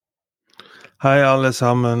Hi alle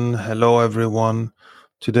sammen, hello everyone.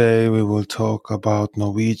 Today we will talk about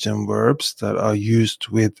Norwegian verbs that are used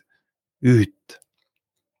with ut,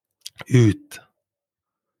 ut,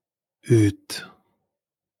 ut.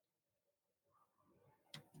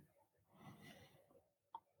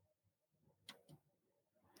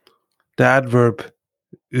 The adverb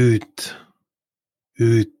ut,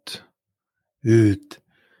 ut, ut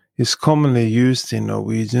is commonly used in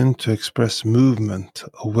Norwegian to express movement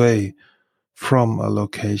away from a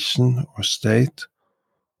location or state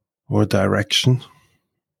or direction.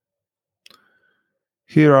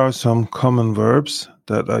 Here are some common verbs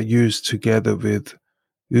that are used together with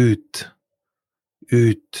ut,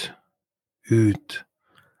 ut, ut,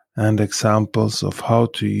 and examples of how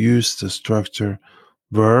to use the structure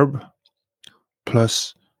verb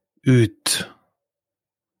plus ut,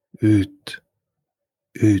 ut,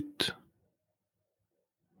 ut.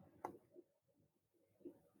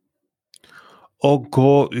 Å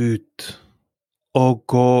gå ut, å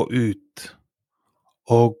gå ut,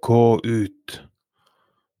 å gå ut.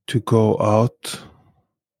 To go out.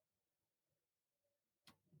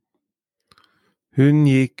 Hun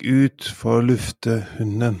gikk ut for å lufte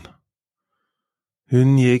hunden.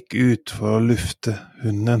 Hun gikk ut for å lufte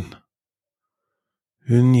hunden.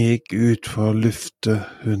 Hun gikk ut for å lufte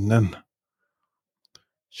hunden.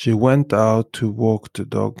 She went out to walk the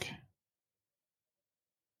dog.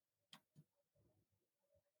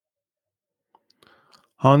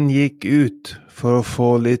 Han gikk ut for å få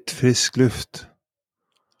litt frisk luft.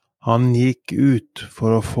 Han gikk ut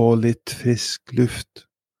for å få litt frisk luft.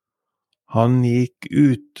 Han gikk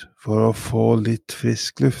ut for å få litt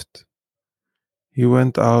frisk luft. He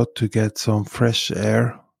went out to get some fresh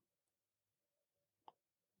air.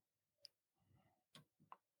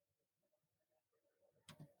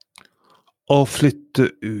 Å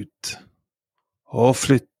flytte ut. Å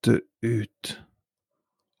flytte ut.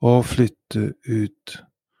 Å flytte ut.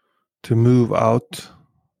 To move out.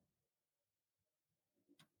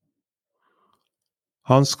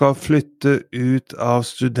 Han skal flytte ut av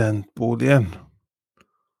studentboligen.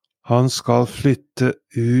 Han skal flytte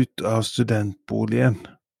ut av studentboligen.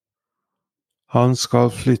 Han skal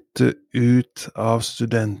flytte ut av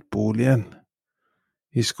studentboligen.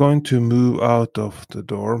 He's going to move out of the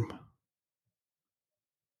dorm.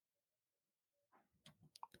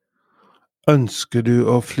 Ønsker du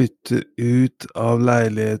å flytte ut av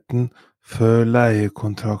leiligheten før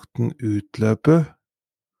leiekontrakten utløper?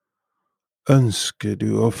 Ønsker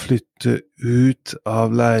du å flytte ut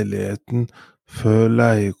av leiligheten før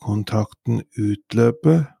leiekontrakten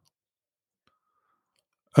utløper?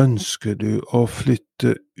 Ønsker du å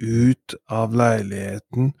flytte ut av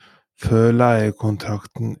leiligheten før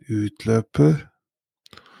leiekontrakten utløper?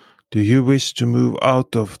 Do you wish to move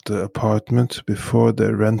out of the apartment before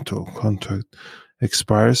the rental contract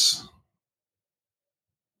expires?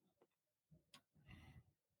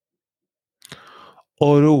 Å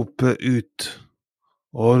rope ut,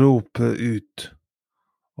 å rope ut,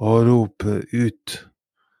 å rope ut.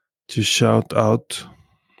 To shout out.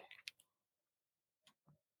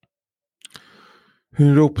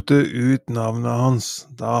 Hun ropte ut navnet hans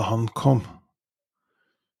da han kom.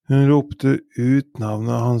 Hun ropte ut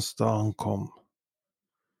navnet hans da han kom.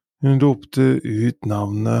 Hun ropte ut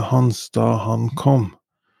navnet hans da han kom.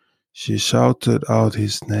 She shouted out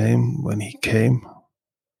his name when he came.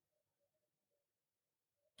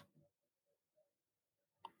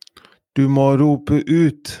 Du må rope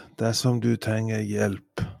ut dersom du trenger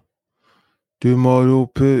hjelp. Du må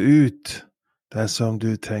rope ut dersom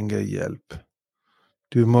du trenger hjelp.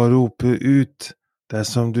 Du må rope ut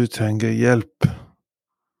dersom du trenger hjelp.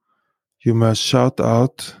 You must shout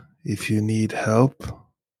out if you need help.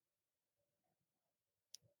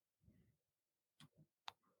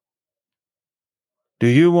 Do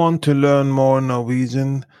you want to learn more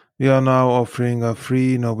Norwegian? We are now offering a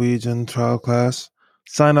free Norwegian trial class.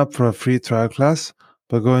 Sign up for a free trial class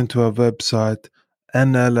by going to our website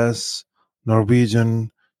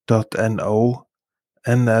nlsnorwegian.no,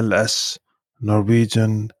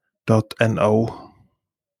 nlsnorwegian.no.